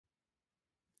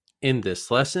In this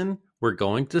lesson, we're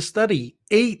going to study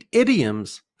 8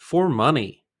 idioms for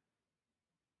money.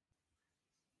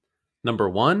 Number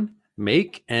 1,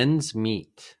 make ends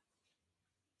meet.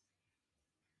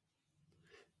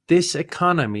 This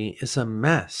economy is a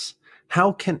mess.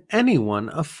 How can anyone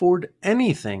afford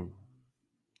anything?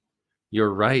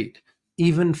 You're right.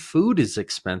 Even food is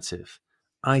expensive.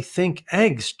 I think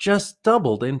eggs just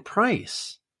doubled in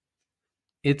price.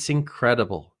 It's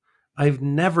incredible. I've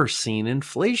never seen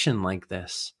inflation like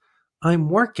this. I'm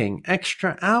working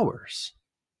extra hours.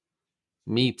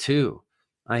 Me too.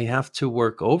 I have to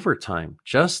work overtime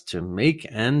just to make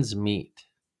ends meet.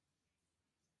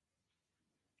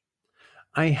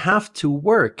 I have to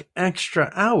work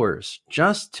extra hours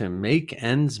just to make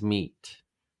ends meet.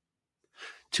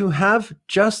 To have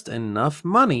just enough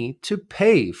money to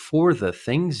pay for the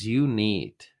things you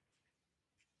need.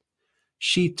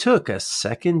 She took a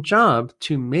second job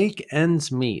to make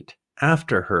ends meet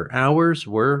after her hours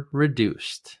were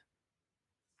reduced.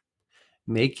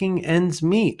 Making ends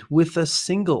meet with a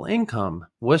single income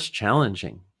was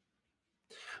challenging.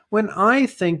 When I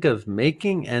think of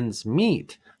making ends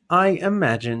meet, I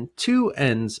imagine two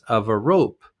ends of a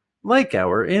rope, like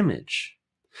our image.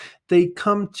 They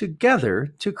come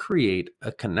together to create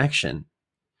a connection,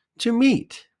 to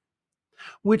meet,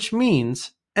 which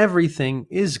means everything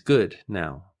is good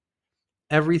now.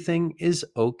 Everything is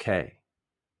okay.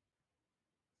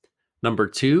 Number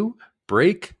 2,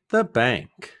 break the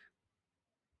bank.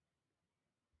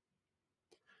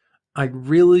 I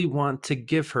really want to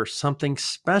give her something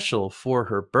special for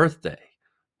her birthday,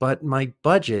 but my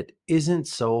budget isn't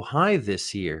so high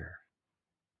this year.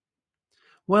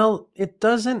 Well, it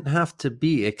doesn't have to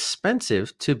be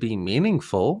expensive to be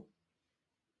meaningful.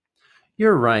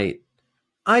 You're right.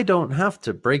 I don't have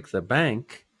to break the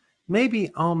bank. Maybe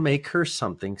I'll make her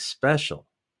something special.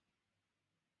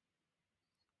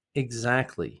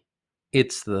 Exactly.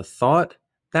 It's the thought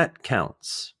that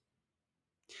counts.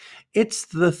 It's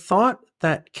the thought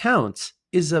that counts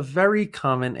is a very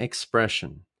common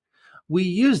expression. We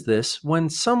use this when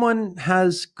someone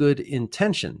has good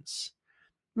intentions.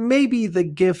 Maybe the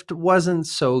gift wasn't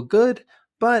so good,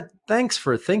 but thanks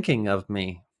for thinking of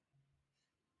me.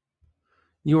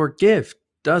 Your gift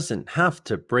doesn't have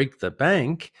to break the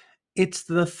bank. It's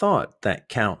the thought that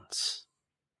counts.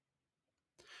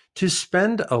 To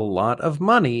spend a lot of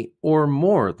money or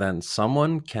more than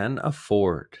someone can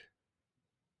afford.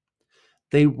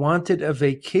 They wanted a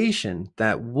vacation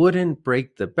that wouldn't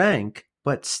break the bank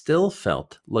but still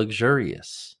felt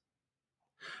luxurious.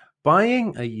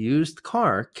 Buying a used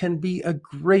car can be a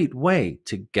great way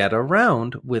to get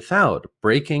around without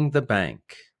breaking the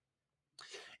bank.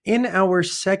 In our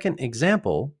second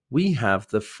example, we have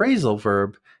the phrasal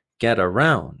verb get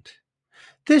around.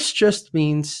 This just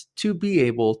means to be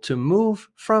able to move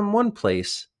from one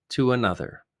place to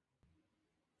another.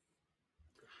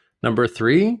 Number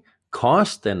 3,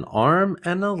 cost an arm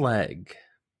and a leg.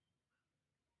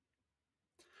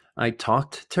 I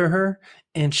talked to her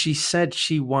and she said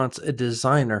she wants a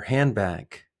designer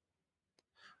handbag.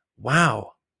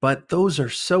 Wow, but those are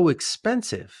so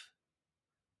expensive.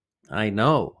 I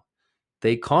know.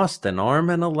 They cost an arm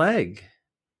and a leg.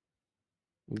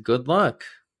 Good luck.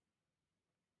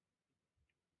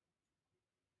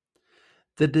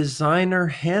 The designer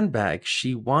handbag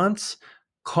she wants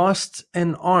costs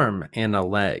an arm and a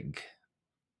leg.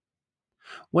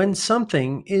 When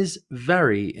something is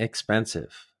very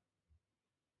expensive.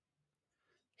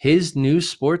 His new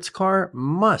sports car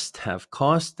must have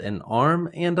cost an arm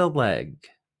and a leg.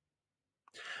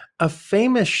 A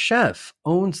famous chef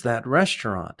owns that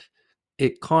restaurant.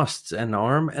 It costs an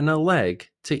arm and a leg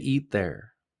to eat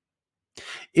there.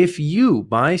 If you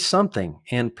buy something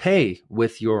and pay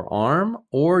with your arm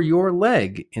or your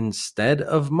leg instead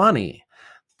of money,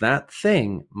 that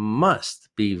thing must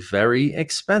be very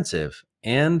expensive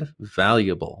and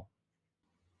valuable.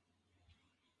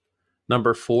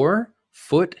 Number 4,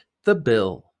 foot the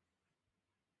bill.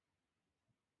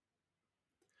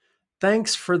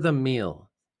 Thanks for the meal.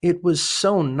 It was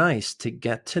so nice to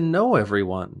get to know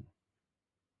everyone.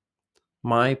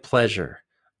 My pleasure.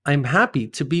 I'm happy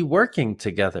to be working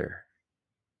together.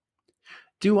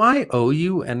 Do I owe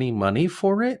you any money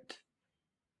for it?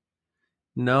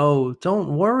 No,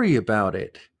 don't worry about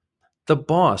it. The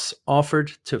boss offered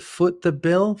to foot the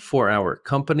bill for our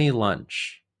company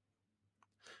lunch.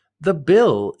 The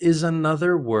bill is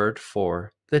another word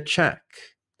for the check.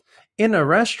 In a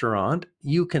restaurant,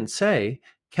 you can say,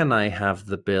 "Can I have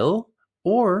the bill?"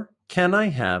 or "Can I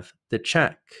have the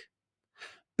check?"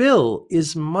 Bill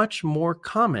is much more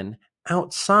common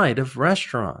outside of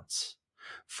restaurants.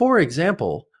 For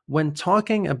example, When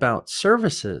talking about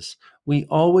services, we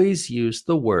always use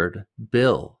the word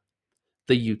bill.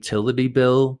 The utility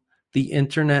bill, the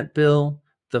internet bill,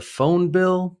 the phone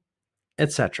bill,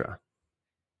 etc.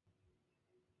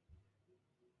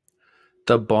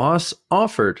 The boss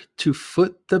offered to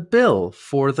foot the bill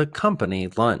for the company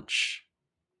lunch.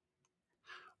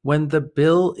 When the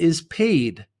bill is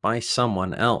paid by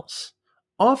someone else,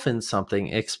 often something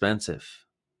expensive.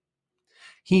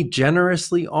 He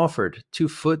generously offered to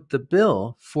foot the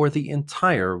bill for the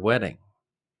entire wedding.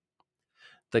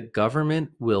 The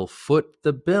government will foot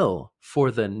the bill for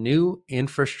the new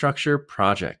infrastructure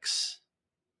projects.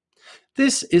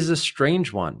 This is a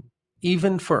strange one,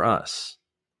 even for us.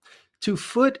 To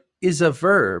foot is a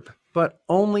verb, but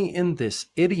only in this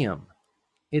idiom.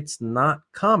 It's not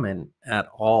common at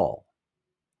all.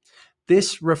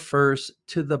 This refers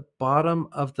to the bottom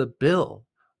of the bill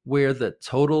where the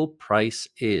total price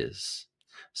is.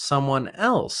 Someone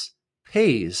else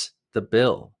pays the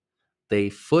bill. They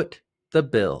foot the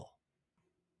bill.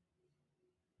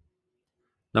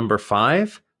 Number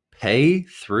 5, pay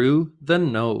through the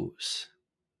nose.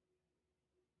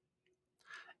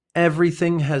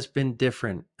 Everything has been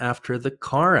different after the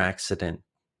car accident.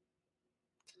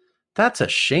 That's a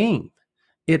shame.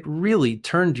 It really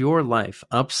turned your life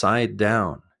upside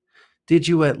down. Did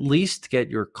you at least get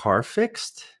your car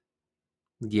fixed?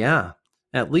 Yeah,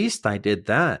 at least I did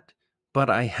that, but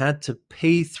I had to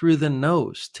pay through the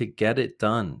nose to get it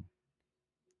done.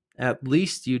 At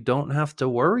least you don't have to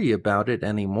worry about it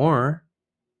anymore.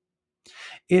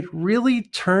 It really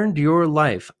turned your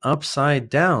life upside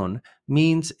down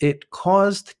means it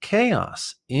caused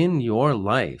chaos in your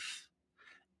life.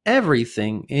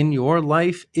 Everything in your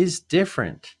life is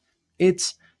different.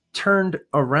 It's turned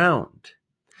around.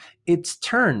 It's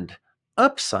turned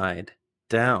upside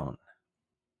down.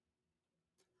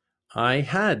 I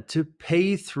had to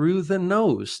pay through the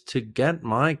nose to get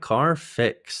my car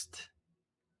fixed.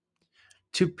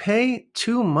 To pay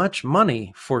too much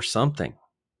money for something.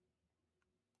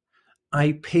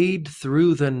 I paid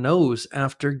through the nose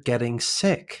after getting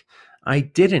sick. I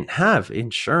didn't have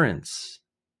insurance.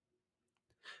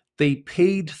 They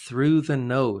paid through the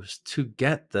nose to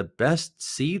get the best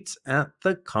seats at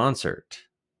the concert.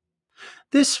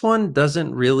 This one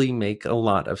doesn't really make a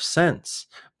lot of sense,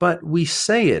 but we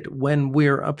say it when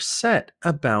we're upset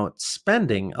about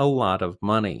spending a lot of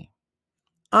money.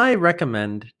 I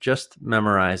recommend just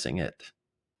memorizing it.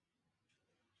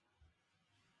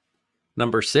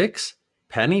 Number 6,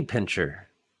 penny pincher.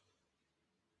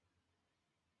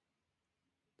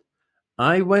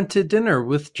 I went to dinner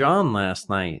with John last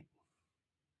night.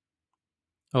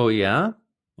 Oh, yeah?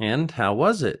 And how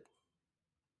was it?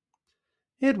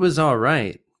 It was all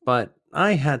right, but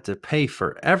I had to pay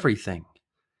for everything.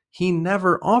 He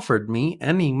never offered me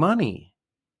any money.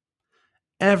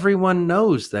 Everyone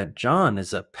knows that John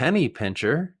is a penny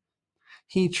pincher.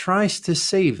 He tries to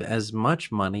save as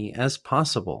much money as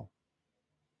possible.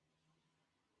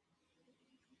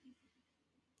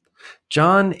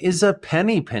 John is a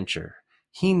penny pincher.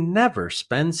 He never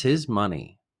spends his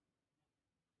money.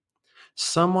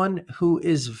 Someone who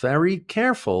is very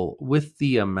careful with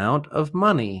the amount of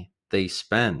money they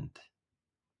spend.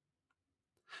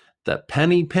 The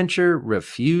penny pincher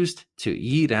refused to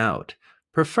eat out,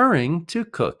 preferring to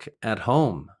cook at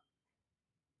home.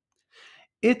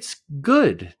 It's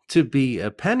good to be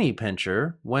a penny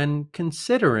pincher when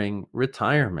considering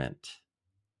retirement.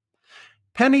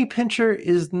 Penny pincher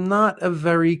is not a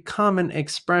very common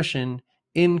expression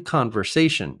in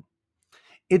conversation.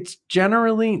 It's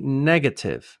generally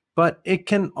negative, but it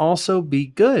can also be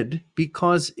good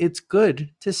because it's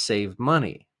good to save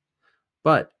money.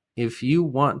 But if you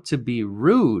want to be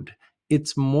rude,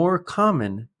 it's more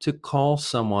common to call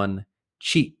someone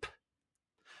cheap.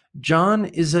 John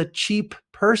is a cheap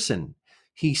person.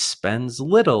 He spends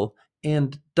little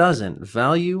and doesn't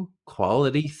value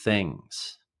quality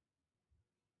things.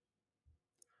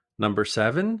 Number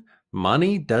 7,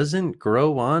 money doesn't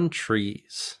grow on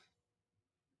trees.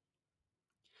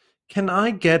 Can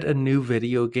I get a new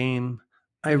video game?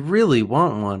 I really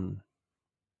want one.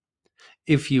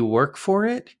 If you work for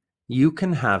it, you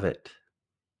can have it.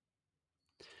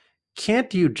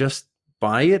 Can't you just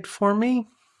buy it for me?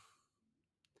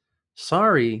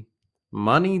 Sorry,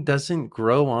 money doesn't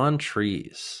grow on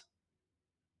trees.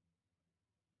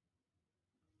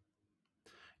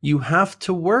 You have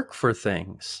to work for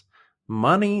things.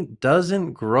 Money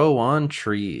doesn't grow on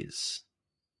trees.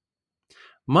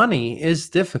 Money is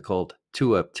difficult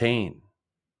to obtain.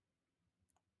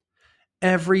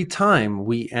 Every time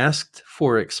we asked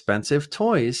for expensive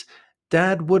toys,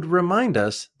 Dad would remind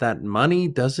us that money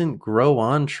doesn't grow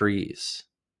on trees.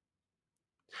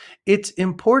 It's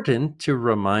important to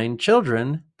remind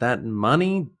children that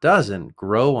money doesn't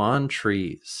grow on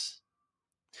trees.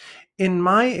 In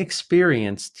my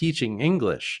experience teaching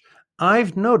English,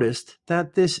 I've noticed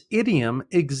that this idiom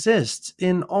exists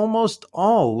in almost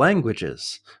all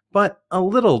languages, but a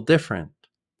little different.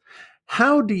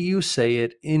 How do you say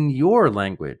it in your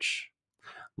language?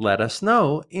 Let us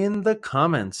know in the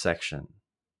comments section.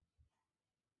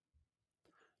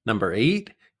 Number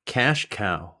 8, cash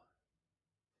cow.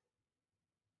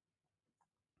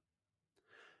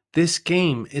 This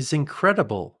game is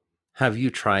incredible. Have you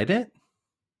tried it?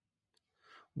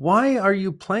 Why are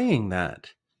you playing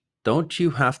that? Don't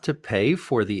you have to pay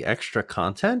for the extra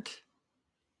content?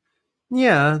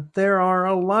 Yeah, there are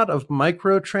a lot of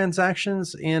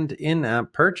microtransactions and in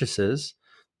app purchases.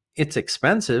 It's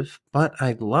expensive, but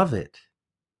I love it.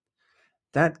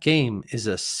 That game is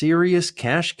a serious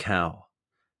cash cow.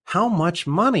 How much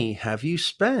money have you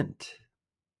spent?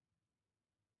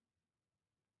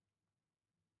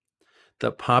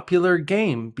 The popular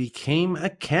game became a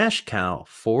cash cow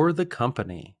for the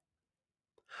company,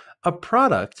 a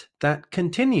product that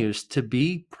continues to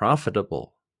be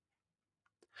profitable.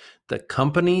 The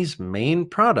company's main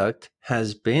product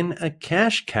has been a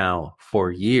cash cow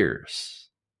for years.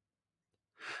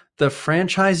 The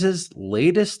franchise's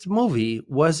latest movie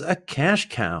was a cash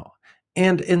cow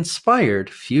and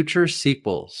inspired future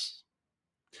sequels.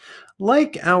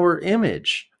 Like our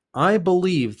image, I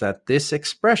believe that this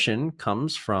expression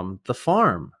comes from the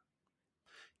farm.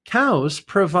 Cows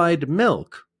provide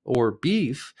milk or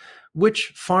beef,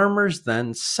 which farmers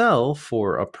then sell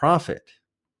for a profit.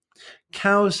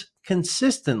 Cows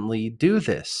consistently do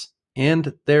this,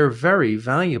 and they're very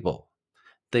valuable.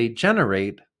 They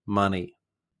generate money.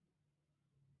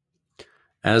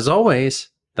 As always,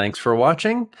 thanks for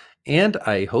watching, and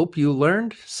I hope you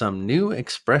learned some new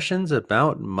expressions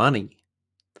about money.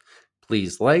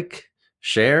 Please like,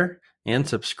 share, and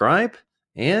subscribe,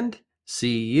 and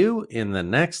see you in the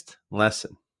next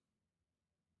lesson.